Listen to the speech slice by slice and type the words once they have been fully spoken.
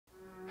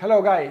Hello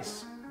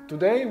guys!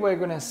 Today we're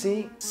gonna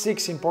see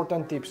 6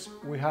 important tips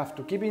we have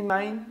to keep in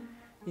mind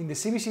in the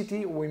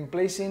CBCT when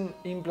placing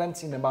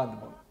implants in the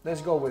mandible.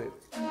 Let's go with it.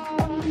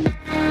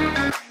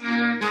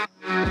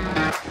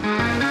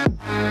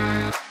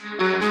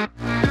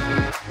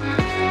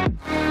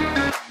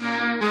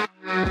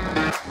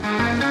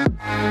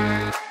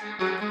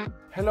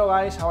 Hello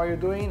guys, how are you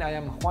doing? I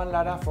am Juan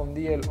Lara from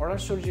DL Oral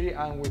Surgery,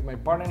 and with my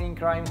partner in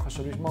crime,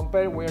 José Luis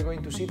Mompell, we are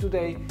going to see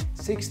today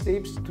 6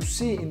 tips to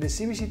see in the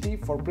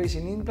CBCT for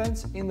placing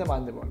implants in the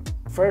mandible.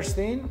 First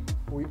thing,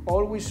 we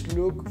always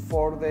look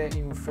for the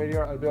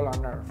inferior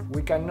alveolar nerve.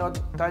 We cannot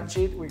touch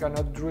it, we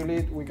cannot drill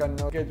it, we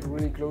cannot get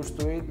really close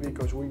to it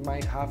because we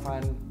might have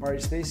an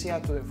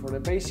paresthesia for the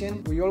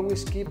patient. We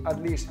always keep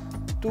at least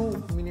 2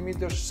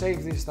 mm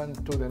safe distance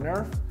to the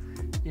nerve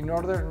in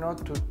order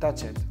not to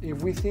touch it.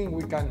 If we think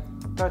we can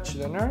touch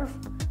the nerve,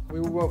 we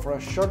will go for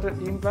a shorter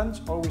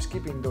implant, always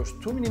keeping those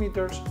 2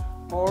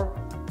 mm, or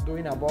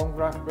doing a bone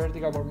graft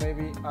vertical or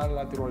maybe a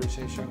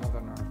lateralization of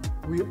the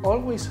nerve. We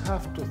always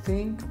have to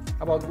think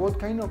about what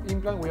kind of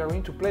implant we are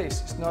going to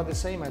place. It's not the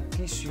same a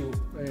tissue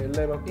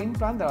level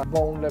implant, a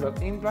bone level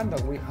implant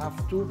that we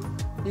have to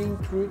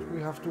include,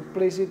 we have to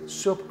place it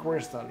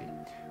subcrestally.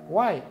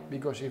 Why?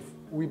 Because if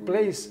we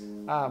place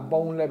a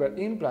bone level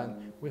implant,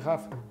 we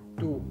have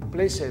to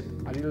place it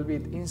a little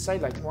bit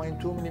inside, like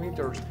 1-2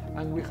 mm,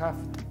 and we have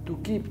to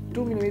keep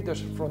 2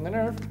 mm from the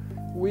nerve.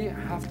 We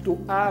have to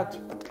add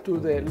to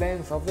the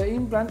length of the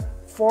implant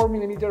 4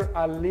 mm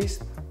at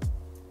least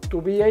to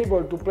be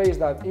able to place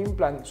that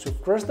implant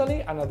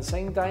subcrestally and at the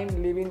same time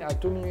leaving a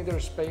 2 mm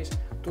space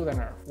to the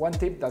nerve. One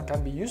tip that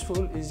can be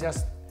useful is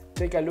just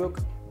take a look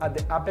at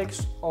the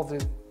apex of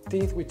the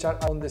teeth which are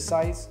on the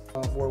sides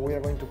of where we are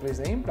going to place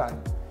the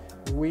implant.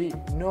 We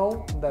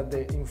know that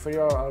the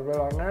inferior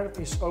alveolar nerve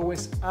is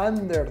always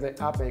under the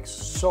apex,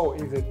 so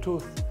if the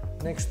tooth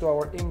next to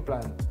our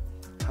implant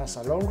has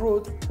a long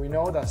root, we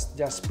know that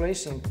just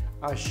placing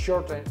a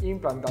shorter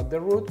implant at the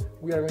root,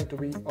 we are going to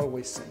be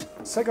always safe.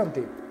 Second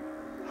tip,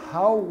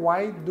 how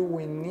wide do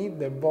we need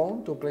the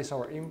bone to place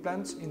our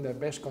implants in the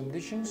best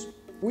conditions?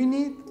 We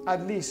need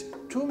at least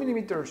 2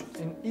 mm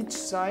in each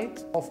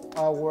side of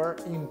our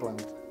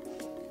implant.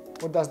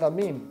 What does that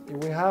mean? If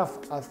we have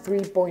a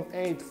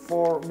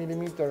 3.84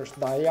 mm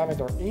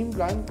diameter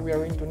implant, we are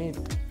going to need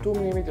 2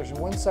 mm in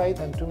one side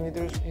and 2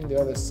 mm in the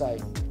other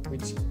side,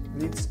 which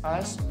leads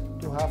us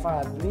to have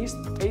at least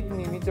 8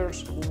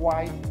 mm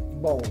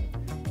wide bone.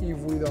 If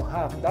we don't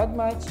have that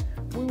much,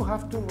 we will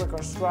have to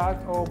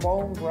reconstruct or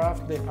bone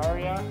graft the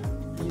area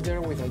either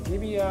with a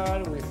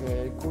GBR, with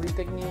a Curie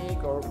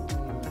technique, or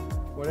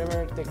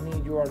whatever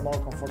technique you are more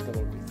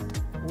comfortable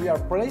with. We are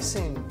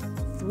placing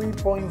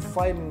 3.5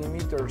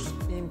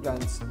 mm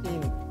implants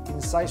in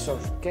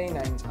incisors,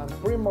 canines and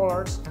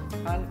premolars,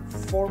 and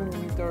 4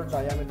 mm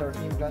diameter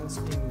implants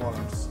in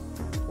molars.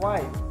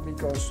 Why?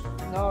 Because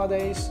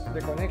nowadays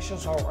the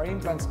connections of our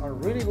implants are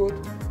really good,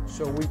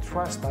 so we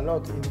trust a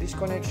lot in these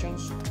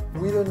connections.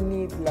 We don't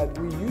need, like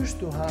we used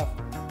to have,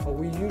 or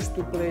we used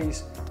to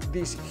place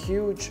these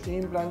huge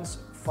implants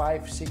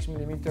 5-6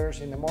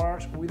 mm in the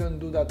molars. We don't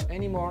do that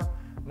anymore.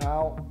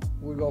 Now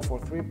we go for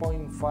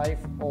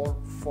 3.5 or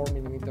 4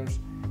 mm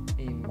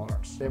in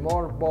molars. The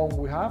more bone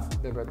we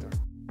have, the better.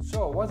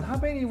 So what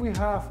happens if we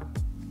have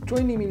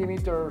 20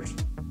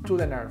 mm to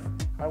the nerve?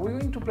 Are we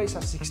going to place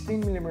a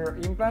 16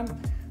 mm implant?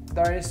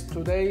 That is,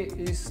 today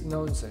is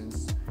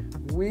nonsense.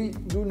 We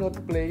do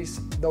not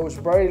place those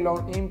very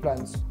long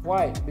implants.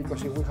 Why?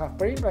 Because if we have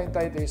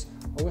periimplantitis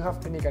or we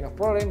have any kind of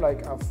problem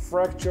like a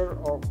fracture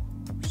or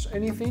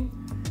anything,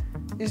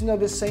 it's not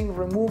the same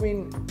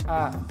removing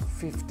a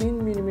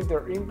 15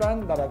 mm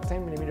implant than a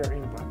 10 mm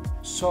implant.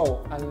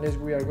 So unless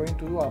we are going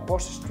to do a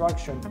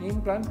post-extraction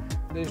implant,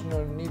 there is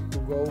no need to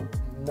go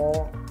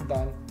more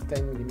than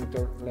 10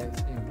 mm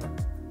length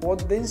implant.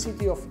 What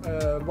density of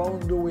bone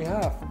do we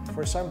have?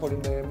 For example,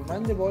 in the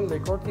mandible, the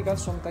cortical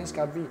sometimes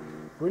can be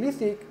really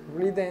thick,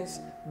 really dense,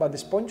 but the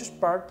spongious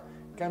part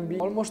can be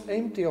almost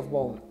empty of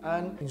bone.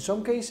 And in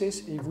some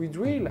cases, if we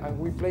drill and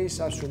we place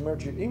a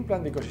submerged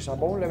implant because it's a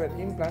bone level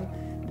implant,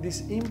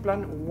 this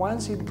implant,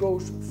 once it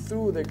goes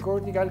through the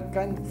cortical,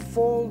 can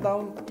fall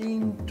down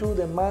into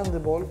the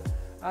mandible,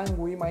 and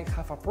we might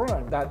have a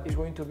problem that is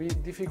going to be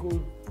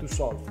difficult to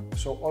solve.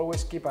 So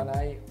always keep an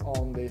eye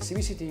on the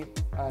CBCT,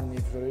 and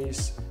if there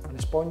is a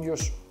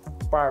spongious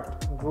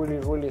part,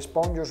 really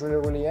spongious,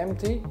 really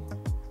empty,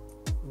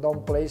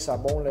 don't place a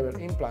bone level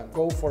implant.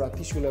 Go for a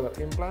tissue level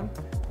implant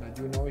that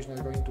you know is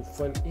not going to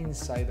fall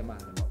inside the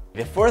mandible.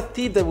 The fourth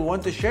tip that we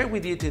want to share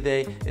with you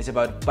today is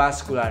about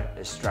vascular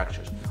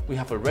structures. We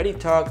have already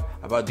talked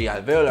about the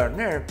alveolar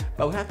nerve,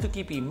 but we have to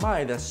keep in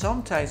mind that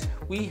sometimes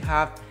we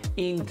have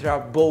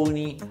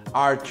intra-bony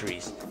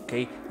arteries.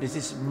 Okay, this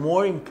is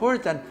more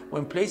important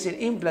when placing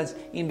implants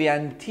in the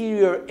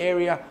anterior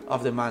area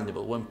of the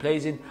mandible, when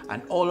placing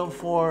an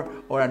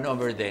all-on-4 or an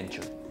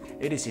overdenture.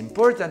 It is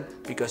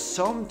important because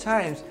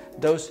sometimes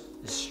those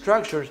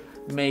structures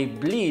may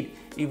bleed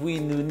if we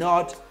do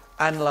not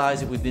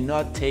analyze, if we do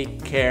not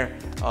take care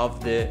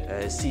of the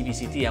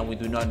CBCT and we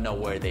do not know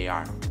where they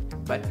are.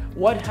 But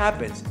what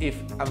happens if,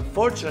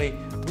 unfortunately,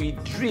 we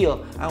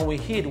drill and we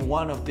hit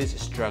one of these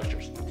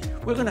structures?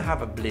 We're gonna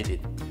have a bleeding,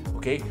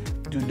 okay?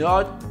 Do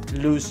not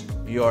lose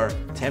your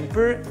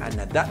temper, and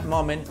at that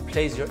moment,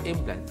 place your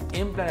implant.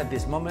 Implant at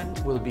this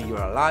moment will be your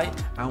ally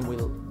and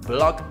will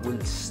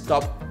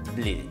stop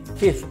bleeding.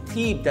 Fifth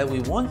tip that we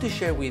want to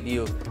share with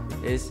you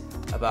is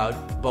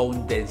about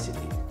bone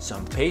density.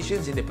 Some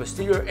patients in the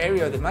posterior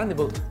area of the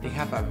mandible, they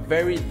have a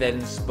very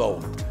dense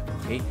bone,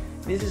 okay?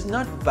 This is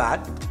not bad,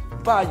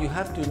 but you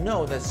have to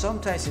know that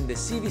sometimes in the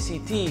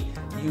CBCT,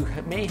 you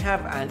may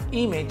have an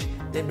image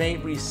that may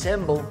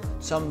resemble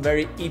some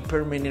very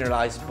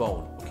hypermineralized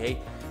bone, okay?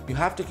 You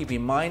have to keep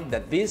in mind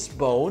that this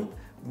bone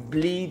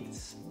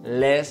bleeds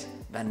less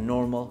than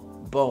normal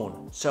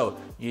bone. So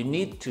you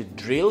need to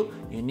drill,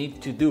 you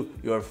need to do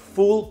your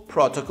full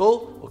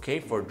protocol, okay,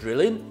 for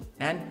drilling,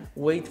 and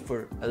wait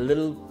for a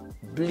little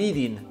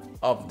bleeding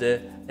of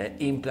the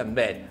implant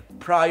bed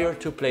prior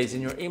to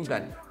placing your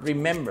implant.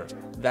 Remember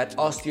that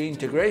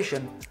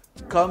osseointegration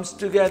comes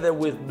together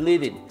with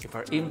bleeding. If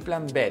our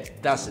implant bed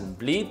doesn't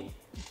bleed,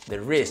 the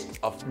risk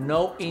of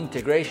no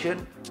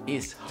integration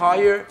is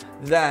higher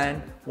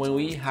than when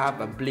we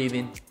have a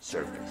bleeding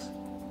surface.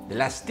 The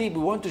last tip we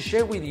want to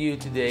share with you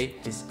today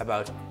is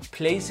about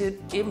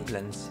placing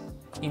implants,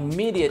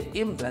 immediate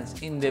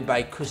implants in the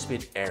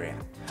bicuspid area.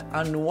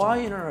 And why,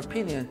 in our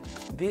opinion,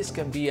 this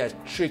can be a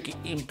tricky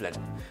implant?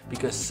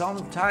 Because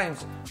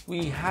sometimes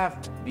we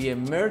have the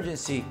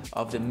emergency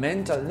of the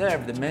mental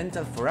nerve. The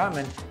mental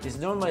foramen is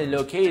normally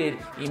located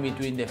in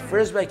between the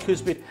first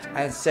bicuspid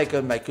and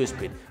second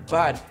bicuspid.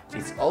 But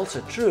it's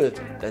also true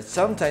that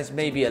sometimes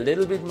maybe a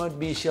little bit more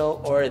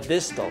medial or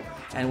distal.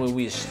 And when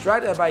we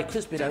strike a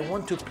bicuspid and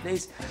want to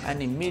place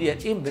an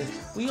immediate implant,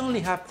 we only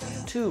have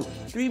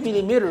 2-3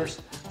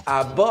 millimeters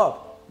above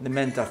the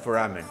mental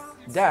foramen.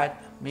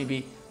 That may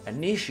be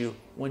an issue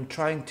when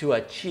trying to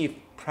achieve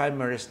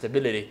primary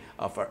stability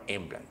of our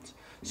implant.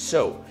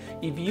 So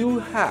if you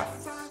have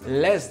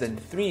less than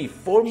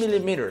 3-4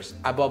 millimeters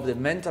above the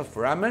mental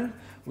foramen,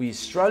 we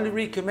strongly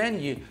recommend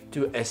you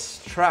to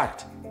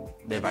extract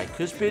the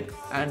bicuspid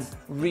and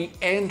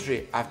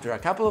re-entry after a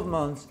couple of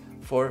months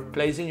for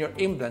placing your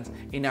implants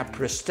in a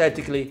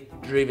prosthetically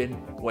driven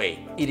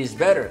way. It is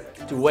better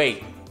to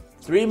wait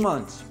 3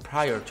 months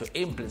prior to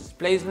implant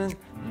placement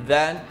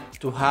than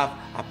to have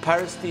a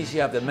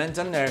paresthesia of the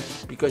mental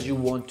nerve because you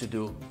want to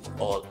do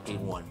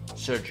all-in-one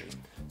surgery.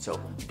 So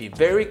be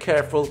very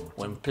careful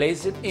when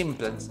placing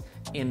implants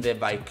in the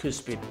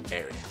bicuspid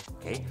area,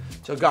 okay?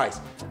 So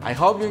guys, I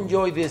hope you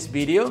enjoyed this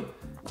video.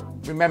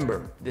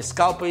 Remember, the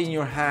scalpel in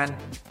your hand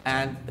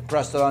and the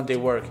prosthodontic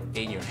work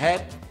in your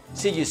head.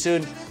 See you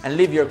soon and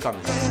leave your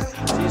comments.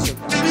 See you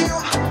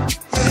soon.